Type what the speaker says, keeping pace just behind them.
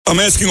I'm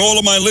asking all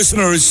of my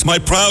listeners, my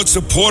proud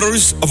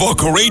supporters of our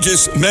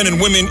courageous men and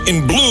women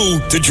in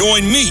blue, to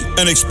join me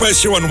and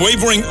express your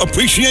unwavering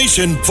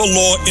appreciation for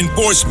law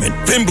enforcement.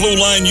 Thin Blue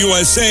Line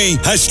USA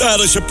has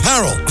stylish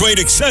apparel, great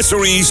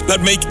accessories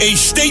that make a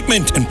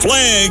statement, and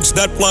flags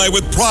that fly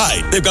with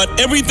pride. They've got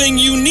everything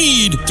you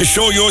need to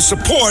show your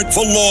support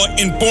for law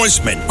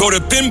enforcement. Go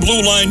to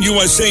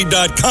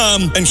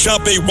thinbluelineusa.com and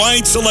shop a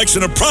wide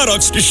selection of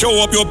products to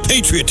show up your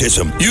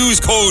patriotism.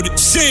 Use code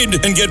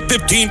SID and get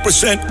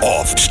 15%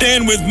 off.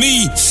 Stand with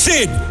me,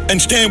 Sid,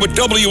 and stand with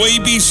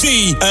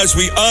WABC as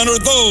we honor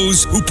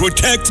those who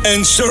protect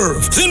and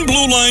serve.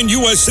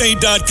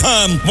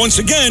 thinbluelineusa.com. Once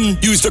again,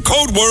 use the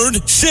code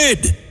word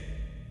SID.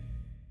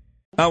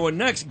 Our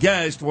next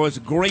guest was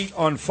great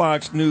on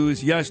Fox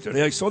News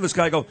yesterday. I saw this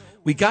guy go,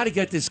 we got to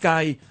get this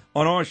guy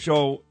on our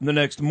show the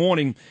next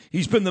morning.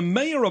 He's been the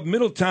mayor of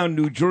Middletown,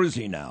 New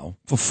Jersey now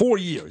for 4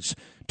 years.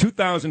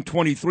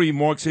 2023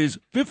 marks his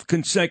 5th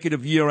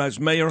consecutive year as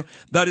mayor.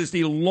 That is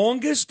the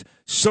longest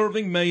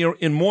serving mayor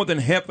in more than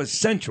half a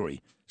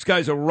century. This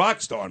guy's a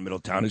rock star in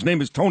Middletown. His name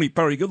is Tony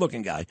Perry,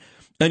 good-looking guy.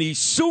 And he's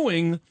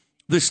suing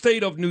the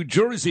state of New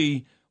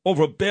Jersey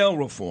over bail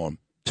reform.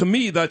 To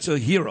me, that's a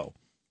hero.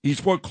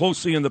 He's worked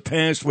closely in the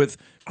past with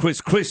Chris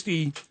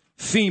Christie,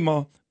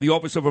 FEMA, the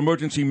Office of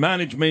Emergency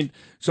Management.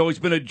 So he's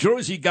been a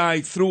Jersey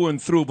guy through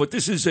and through. But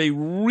this is a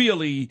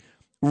really,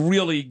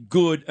 really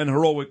good and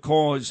heroic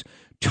cause.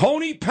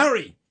 Tony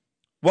Perry,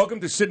 welcome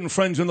to Sid and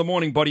Friends in the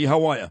Morning, buddy.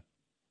 How are you?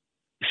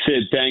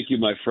 Sid, thank you,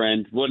 my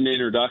friend. What an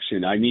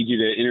introduction. I need you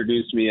to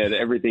introduce me at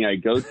everything I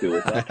go to.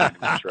 With that kind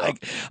of intro.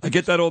 I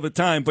get that all the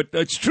time, but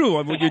it's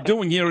true. What you're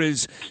doing here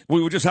is,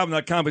 we were just having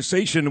that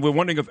conversation, and we're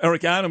wondering if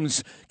Eric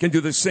Adams can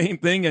do the same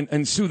thing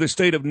and sue the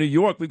state of New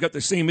York. We've got the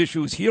same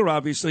issues here,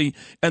 obviously,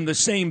 and the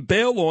same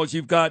bail laws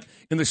you've got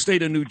in the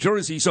state of New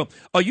Jersey. So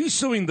are you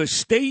suing the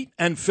state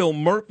and Phil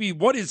Murphy?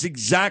 What is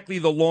exactly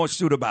the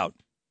lawsuit about?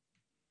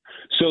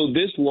 So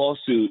this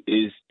lawsuit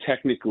is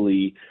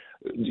technically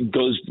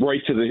goes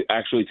right to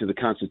the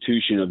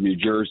Constitution of New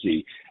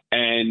Jersey,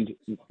 and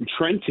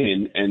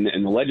Trenton and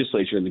the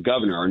legislature and the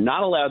governor are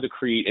not allowed to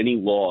create any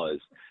laws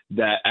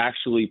that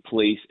actually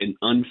place an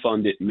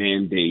unfunded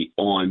mandate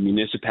on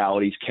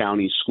municipalities,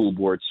 counties, school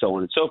boards, so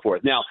on and so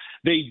forth. Now,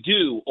 they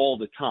do all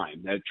the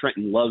time.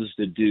 Trenton loves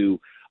to do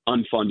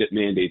unfunded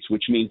mandates,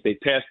 which means they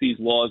pass these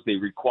laws, they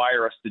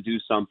require us to do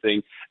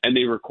something, and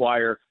they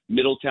require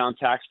Middletown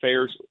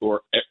taxpayers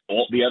or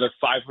all the other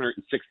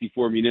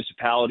 564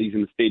 municipalities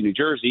in the state of New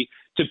Jersey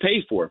to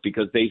pay for it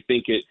because they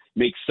think it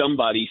makes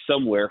somebody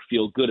somewhere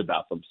feel good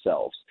about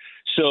themselves.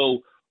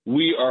 So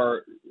we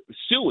are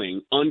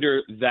suing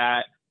under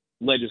that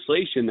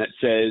legislation that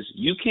says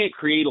you can't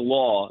create a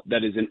law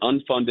that is an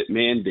unfunded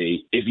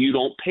mandate if you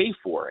don't pay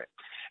for it.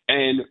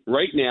 And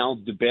right now,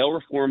 the bail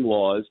reform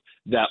laws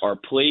that are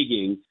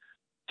plaguing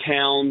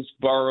towns,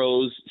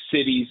 boroughs,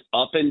 cities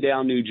up and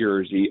down New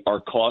Jersey are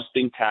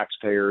costing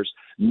taxpayers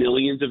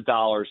millions of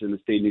dollars in the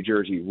state of New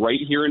Jersey. Right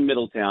here in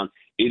Middletown,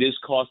 it is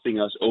costing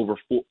us over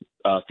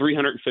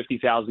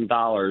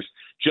 $350,000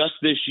 just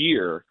this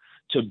year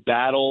to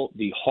battle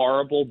the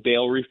horrible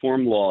bail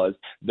reform laws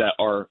that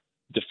are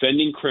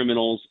defending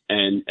criminals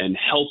and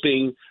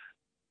helping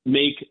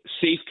make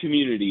safe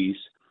communities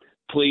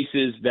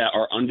places that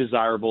are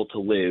undesirable to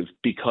live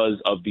because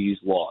of these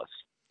laws.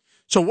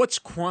 So what's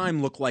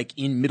crime look like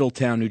in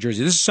Middletown, New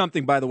Jersey? This is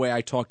something, by the way,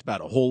 I talked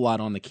about a whole lot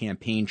on the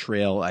campaign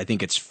trail. I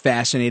think it's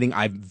fascinating.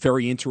 I'm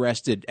very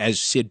interested, as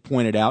Sid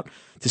pointed out,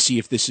 to see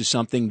if this is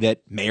something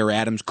that Mayor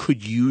Adams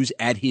could use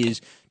at his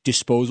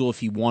disposal if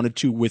he wanted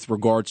to with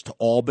regards to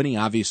Albany.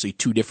 Obviously,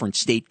 2 different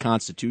state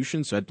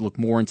constitutions, so I'd look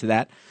more into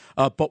that.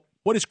 But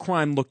what does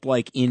crime look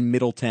like in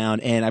Middletown?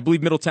 And I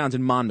believe Middletown's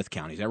in Monmouth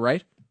County. Is that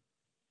right?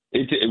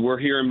 We're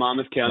here in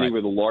Monmouth County. Right.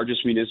 We're the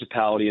largest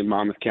municipality in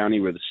Monmouth County.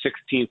 We're the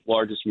 16th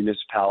largest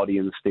municipality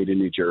in the state of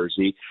New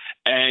Jersey.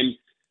 And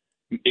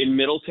in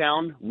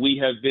Middletown,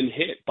 we have been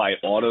hit by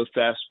auto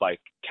thefts, by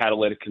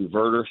catalytic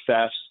converter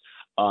thefts.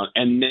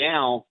 And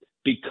now,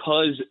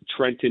 because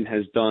Trenton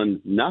has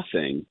done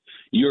nothing,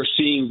 you're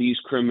seeing these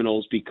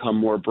criminals become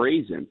more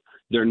brazen.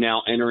 They're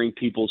now entering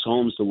people's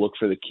homes to look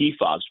for the key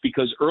fobs,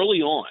 because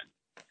early on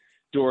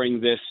during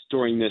this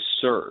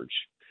surge,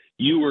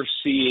 you were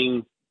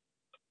seeing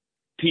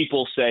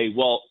people say,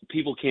 well,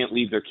 people can't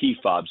leave their key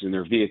fobs in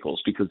their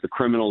vehicles because the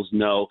criminals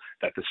know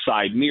that the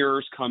side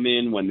mirrors come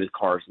in when the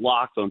car's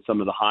locked on some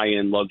of the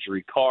high-end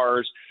luxury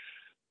cars.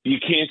 You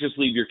can't just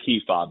leave your key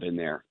fob in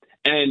there.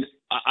 And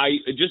I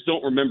just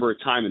don't remember a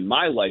time in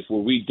my life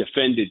where we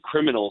defended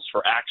criminals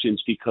for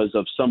actions because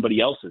of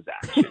somebody else's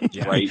actions,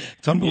 yeah, right?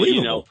 It's unbelievable.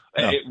 You know,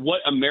 what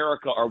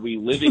America are we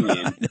living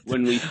in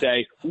when we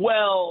say,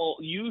 well,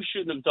 you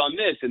shouldn't have done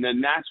this, and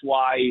then that's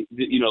why,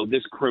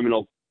 this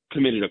criminal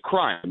committed a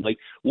crime. Like,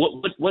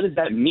 what does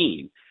that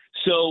mean?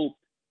 So,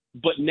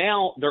 but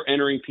now they're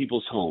entering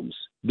people's homes.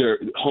 Their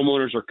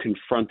homeowners are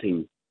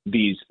confronting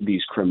these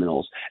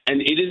criminals.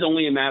 And it is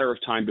only a matter of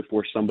time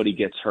before somebody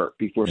gets hurt,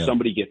 before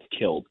somebody gets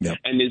killed. Yep.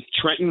 And does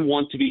Trenton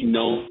want to be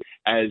known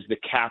as the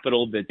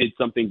capital that did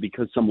something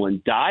because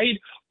someone died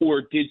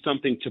or did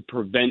something to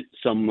prevent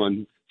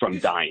someone from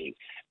dying?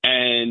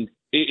 And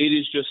it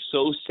is just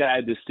so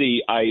sad to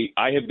see.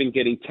 I have been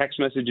getting text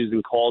messages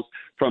and calls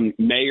from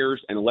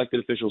mayors and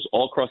elected officials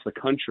all across the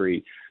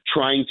country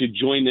trying to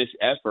join this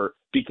effort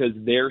because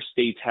their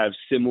states have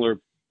similar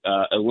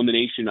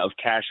elimination of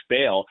cash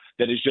bail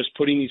that is just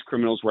putting these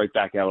criminals right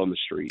back out on the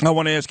street. I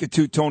want to ask you,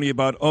 too, Tony,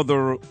 about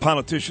other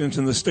politicians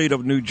in the state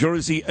of New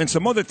Jersey and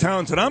some other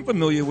towns that I'm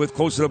familiar with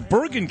close to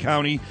Bergen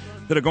County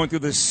that are going through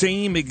the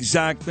same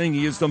exact thing.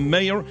 He is the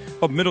mayor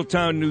of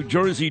Middletown, New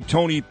Jersey,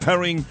 Tony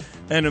Perry,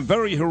 and in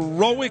very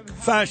heroic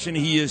fashion,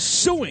 he is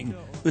suing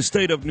the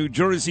state of New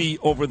Jersey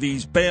over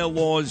these bail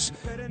laws.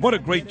 What a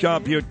great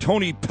job here,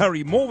 Tony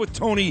Perry. More with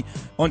Tony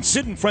on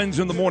Sid and Friends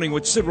in the Morning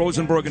with Sid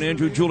Rosenberg and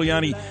Andrew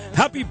Giuliani.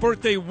 Happy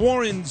birthday,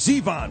 Warren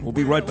Zevon. We'll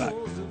be right back.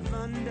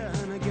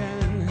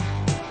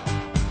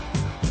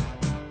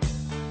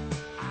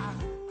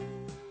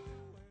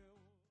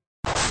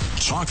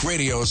 Talk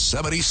Radio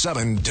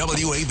 77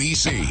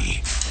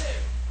 WABC.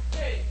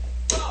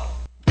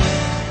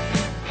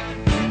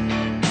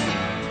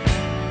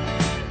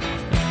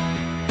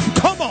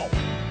 Come on!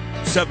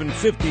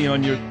 7:50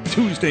 on your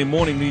Tuesday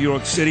morning, New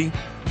York City.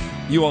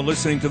 You are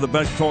listening to the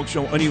best talk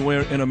show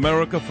anywhere in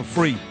America for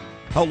free.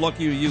 How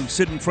lucky are you?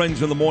 Sid and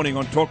Friends in the Morning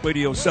on Talk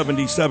Radio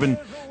 77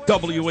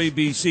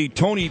 WABC.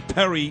 Tony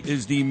Perry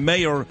is the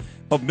mayor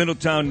of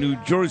Middletown, New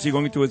Jersey.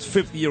 Going into his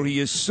fifth year, he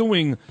is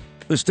suing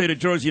the state of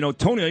Jersey. You know,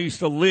 Tony, I used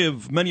to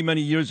live many,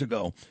 many years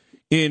ago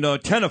in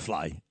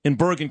Tenafly in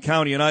Bergen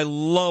County, and I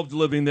loved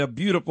living there.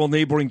 Beautiful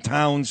neighboring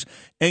towns,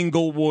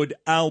 Englewood,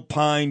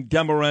 Alpine,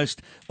 Demarest,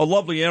 a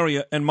lovely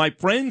area. And my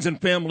friends and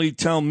family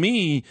tell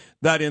me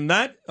that in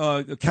that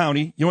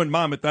county, you're in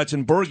Monmouth, that's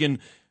in Bergen,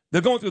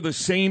 they're going through the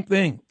same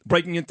thing,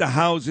 breaking into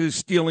houses,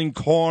 stealing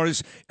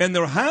cars, and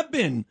there have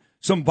been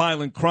some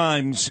violent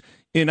crimes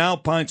in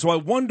Alpine. So I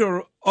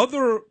wonder,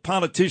 other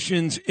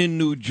politicians in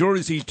New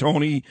Jersey,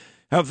 Tony,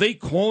 have they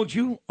called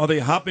you? Are they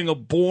hopping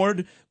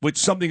aboard with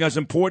something as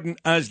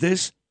important as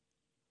this?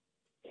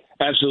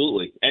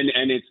 Absolutely.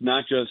 And it's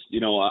not just,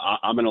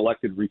 I'm an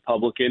elected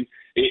Republican.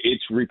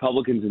 It's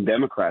Republicans and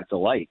Democrats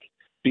alike,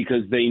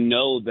 because they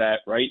know that,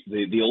 right,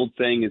 the old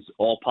saying is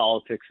all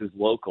politics is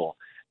local.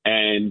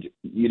 And,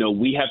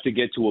 we have to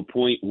get to a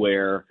point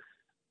where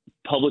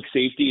public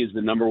safety is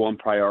the number one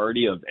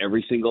priority of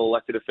every single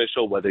elected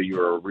official, whether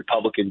you're a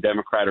Republican,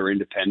 Democrat, or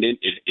independent.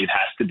 It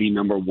has to be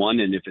number one.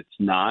 And if it's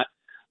not,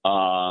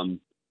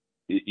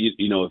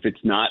 if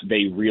it's not,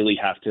 they really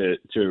have to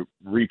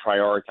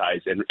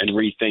reprioritize and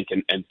rethink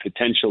and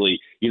potentially,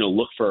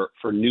 look for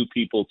new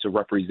people to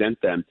represent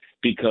them,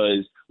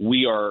 because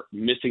we are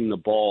missing the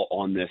ball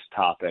on this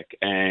topic.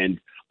 And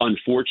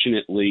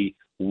unfortunately,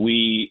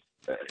 it's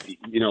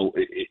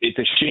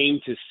a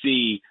shame to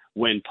see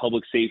when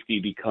public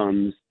safety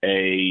becomes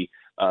a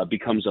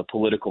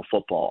political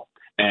football.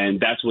 And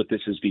that's what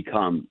this has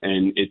become.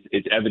 And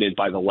it's evident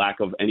by the lack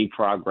of any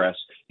progress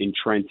in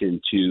Trenton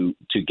to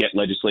get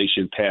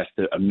legislation passed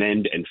to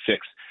amend and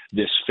fix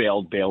this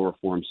failed bail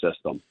reform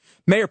system.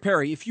 Mayor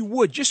Perry, if you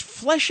would, just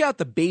flesh out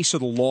the base of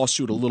the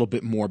lawsuit a little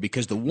bit more,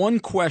 because the one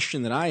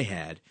question that I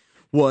had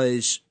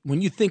was,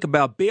 when you think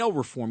about bail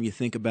reform, you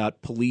think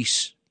about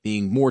police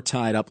being more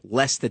tied up,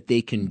 less that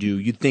they can do.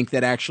 You'd think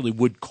that actually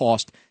would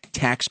cost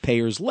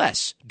taxpayers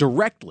less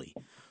directly.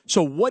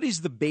 So what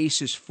is the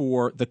basis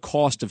for the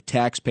cost of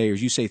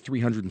taxpayers? You say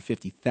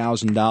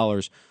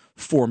 $350,000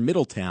 for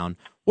Middletown.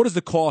 What is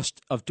the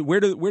cost of where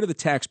do the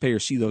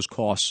taxpayers see those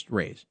costs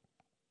raised?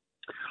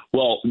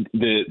 Well,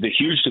 the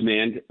huge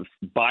demand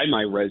by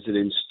my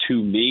residents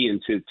to me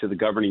and to the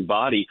governing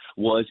body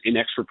was in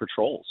extra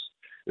patrols,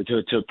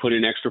 to put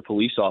an extra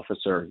police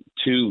officer,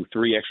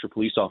 2-3 extra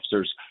police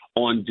officers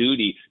on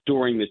duty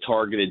during the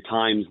targeted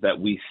times that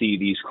we see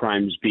these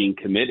crimes being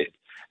committed.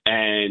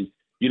 And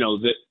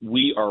that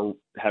we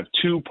have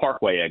 2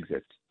 parkway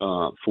exits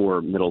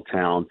for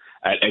Middletown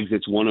at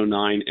exits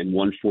 109 and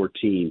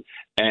 114.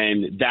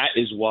 And that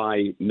is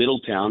why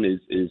Middletown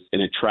is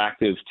an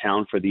attractive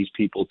town for these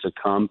people to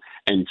come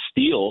and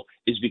steal,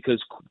 is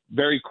because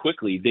very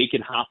quickly they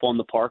can hop on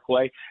the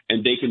parkway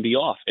and they can be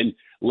off. And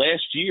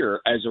last year,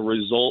 as a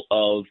result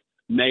of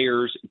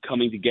mayors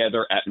coming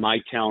together at my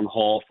town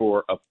hall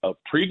for a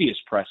previous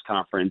press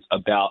conference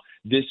about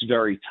this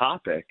very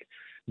topic,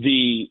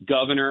 the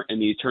governor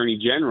and the attorney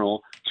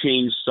general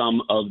changed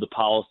some of the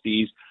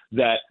policies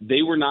that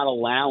they were not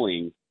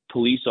allowing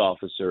police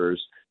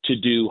officers to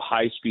do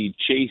high-speed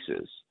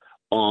chases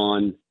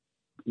on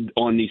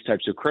these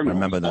types of criminals.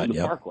 Remember that, on the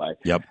yep. Parkway.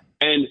 Yep.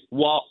 And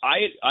while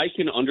I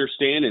can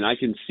understand and I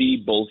can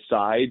see both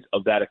sides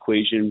of that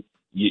equation,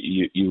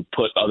 you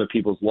put other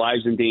people's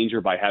lives in danger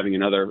by having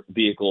another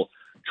vehicle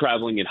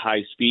traveling at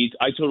high speeds.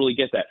 I totally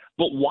get that.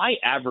 But why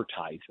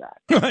advertise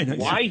that? Right.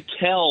 Why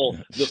tell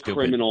the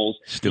criminals,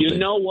 you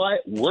know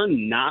what? We're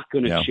not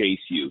going to chase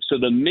you. So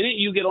the minute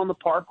you get on the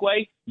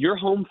parkway, you're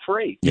home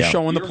free. You're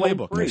showing the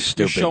playbook.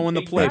 You're showing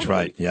the playbook. That's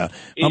right. Yeah.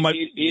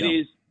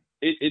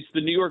 It's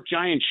the New York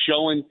Giants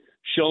showing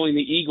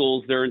the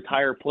Eagles their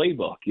entire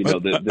playbook. You know,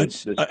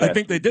 I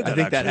think they did that. I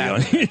think that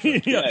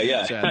happened.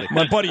 Yeah.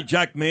 My buddy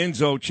Jack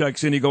Manzo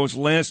checks in. He goes,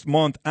 last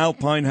month,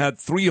 Alpine had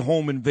 3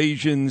 home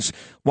invasions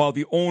while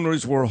the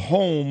owners were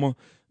home.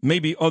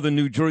 Maybe other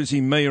New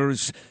Jersey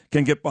mayors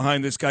can get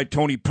behind this guy,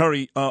 Tony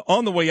Perry.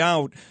 On the way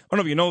out, I don't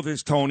know if you know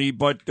this, Tony,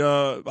 but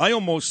I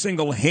almost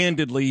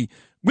single-handedly,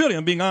 really,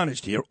 I'm being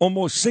honest here,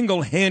 almost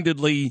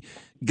single-handedly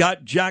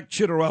got Jack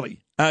Ciattarelli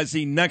as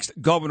the next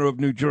governor of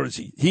New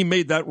Jersey. He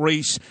made that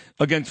race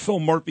against Phil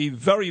Murphy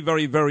very,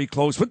 very, very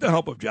close with the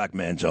help of Jack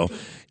Manzo,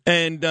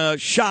 and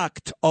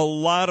shocked a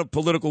lot of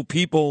political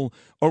people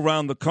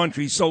around the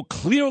country. So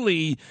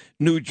clearly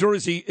New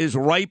Jersey is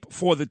ripe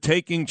for the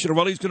taking.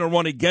 Ciattarelli's going to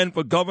run again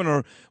for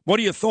governor. What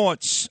are your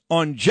thoughts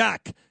on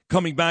Jack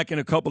coming back in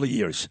a couple of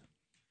years?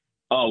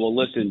 Oh, well,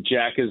 listen,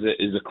 Jack is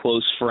a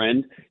close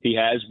friend. He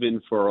has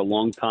been for a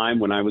long time.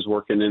 When I was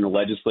working in the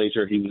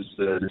legislature, he was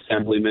an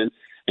assemblyman,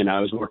 and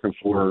I was working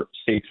for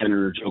State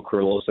Senator Joe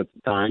Carlos at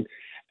the time.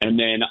 And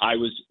then I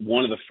was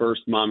one of the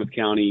first Monmouth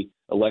County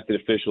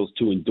elected officials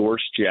to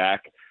endorse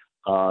Jack.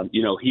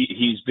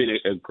 He's been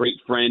a great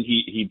friend.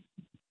 He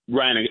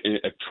ran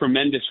a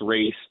tremendous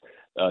race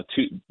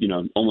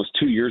almost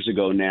 2 years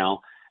ago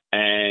now.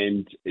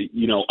 And,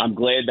 I'm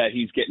glad that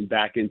he's getting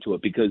back into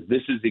it, because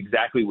this is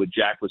exactly what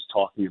Jack was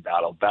talking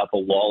about the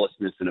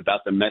lawlessness and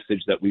about the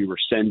message that we were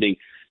sending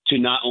to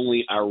not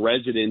only our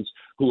residents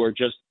who are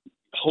just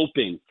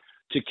hoping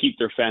to keep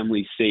their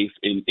families safe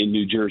in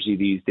New Jersey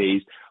these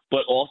days,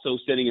 but also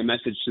sending a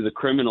message to the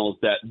criminals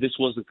that this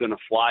wasn't going to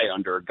fly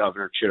under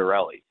Governor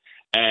Ciattarelli.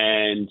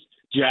 And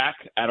Jack,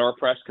 at our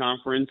press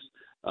conference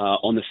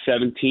on the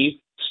 17th,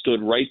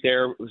 stood right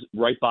there,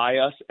 right by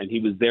us, and he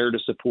was there to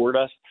support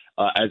us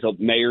as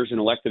mayors and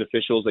elected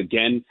officials,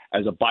 again,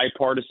 as a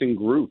bipartisan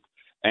group.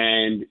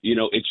 And,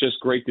 it's just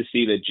great to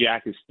see that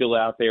Jack is still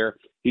out there.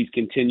 He's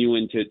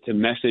continuing to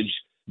message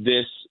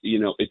this.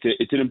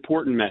 It's an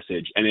important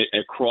message, and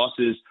it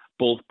crosses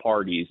both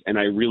parties. And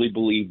I really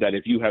believe that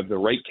if you have the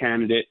right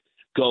candidate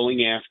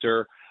going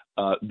after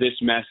this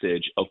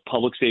message of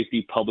public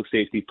safety,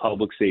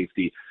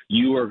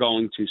 you are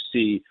going to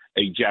see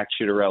a Jack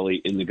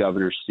Ciattarelli in the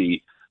governor's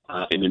seat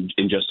in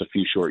just a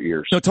few short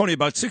years. Now, Tony,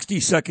 about 60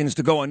 seconds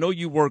to go. I know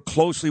you work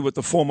closely with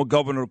the former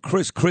governor,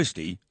 Chris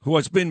Christie, who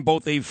has been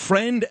both a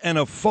friend and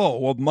a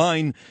foe of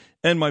mine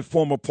and my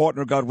former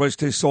partner, God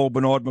rest his soul,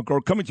 Bernard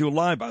McGurk, coming to you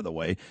live, by the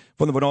way,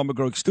 from the Bernard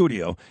McGurk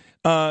studio.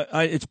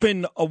 It's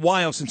been a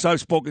while since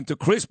I've spoken to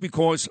Chris,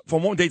 because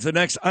from one day to the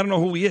next, I don't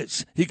know who he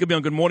is. He could be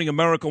on Good Morning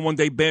America one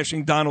day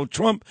bashing Donald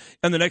Trump,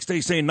 and the next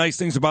day saying nice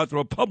things about the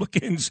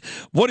Republicans.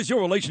 What is your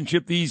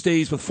relationship these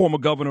days with former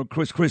Governor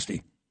Chris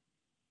Christie?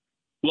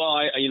 Well,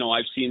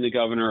 I've seen the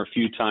governor a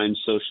few times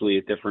socially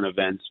at different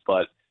events,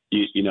 but,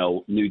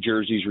 New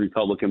Jersey's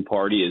Republican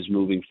Party is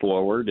moving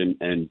forward,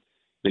 and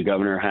the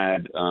governor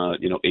had,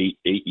 8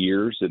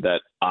 years that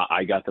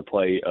I got to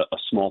play a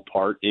small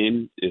part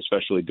in,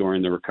 especially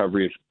during the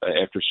recovery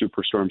after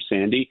Superstorm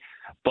Sandy.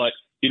 But,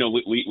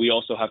 we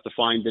also have to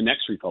find the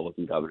next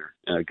Republican governor.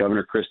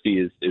 Governor Christie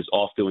is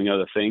off doing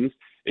other things.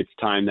 It's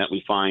time that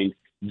we find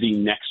the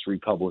next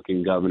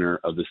Republican governor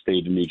of the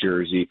state of New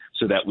Jersey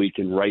so that we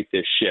can right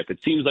this ship. It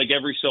seems like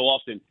every so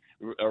often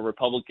a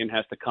Republican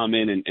has to come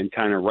in and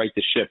kind of right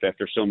the ship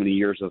after so many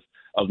years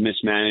of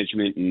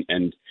mismanagement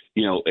and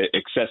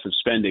excessive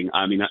spending.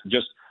 I mean,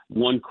 just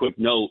one quick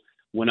note.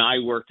 When I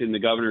worked in the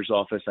governor's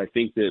office, I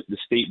think that the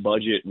state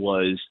budget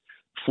was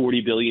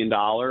 $40 billion.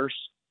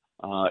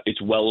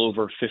 It's well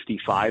over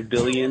 $55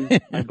 billion,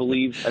 I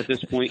believe, at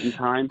this point in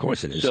time. Of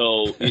course it is.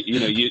 So,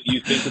 you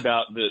think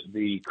about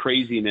the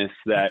craziness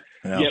that,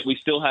 yet we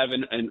still have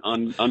an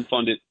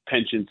underfunded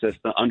pension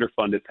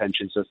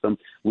system.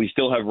 We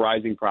still have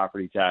rising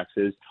property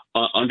taxes,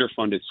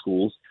 underfunded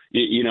schools.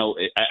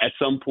 At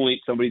some point,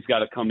 somebody's got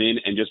to come in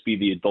and just be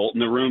the adult in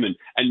the room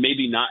and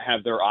maybe not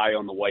have their eye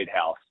on the White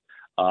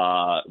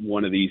House.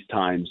 One of these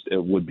times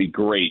it would be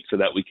great so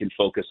that we can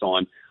focus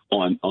on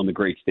the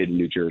great state of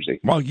New Jersey.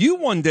 Well, you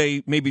one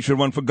day maybe should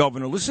run for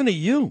governor. Listen to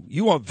you.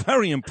 You are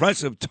very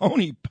impressive.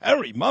 Tony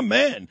Perry, my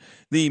man,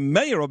 the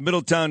mayor of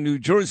Middletown, New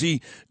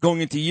Jersey, going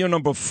into year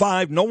number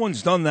 5. No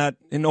one's done that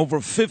in over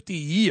 50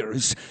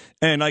 years,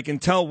 and I can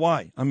tell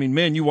why. I mean,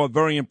 man, you are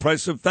very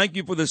impressive. Thank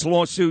you for this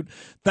lawsuit.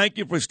 Thank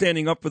you for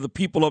standing up for the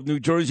people of New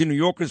Jersey. New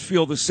Yorkers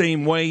feel the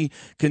same way.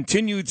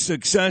 Continued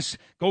success.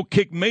 Go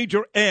kick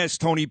major ass,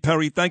 Tony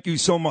Perry. Thank you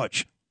so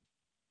much.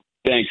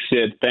 Thanks,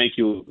 Sid. Thank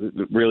you.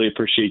 Really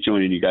appreciate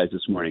joining you guys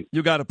this morning.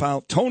 You got it,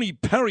 pal. Tony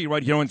Perry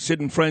right here on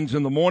Sid and Friends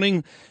in the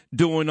Morning,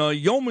 doing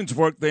yeoman's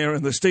work there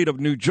in the state of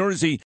New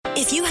Jersey.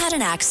 If you had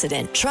an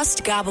accident,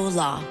 trust Gabo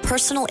Law,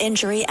 personal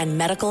injury and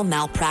medical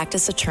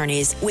malpractice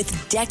attorneys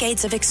with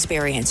decades of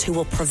experience who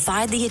will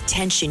provide the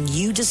attention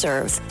you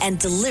deserve and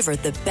deliver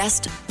the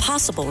best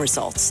possible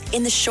results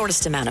in the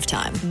shortest amount of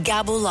time.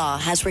 Gabo Law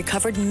has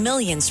recovered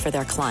millions for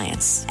their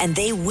clients, and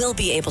they will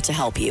be able to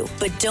help you.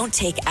 But don't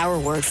take our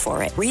word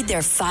for it. Read their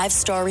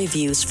 5-star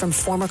reviews from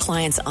former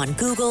clients on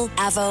Google,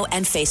 Avo,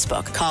 and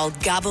Facebook. Call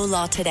Gabo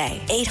Law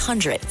today,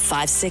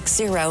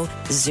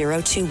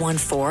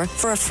 800-560-0214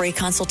 for a free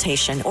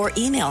consultation, or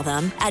email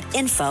them at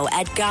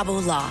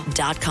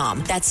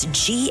info@gabolaw.com. That's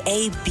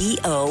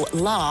GABO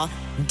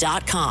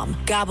law.com.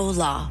 Gabo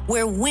Law,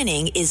 where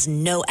winning is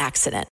no accident.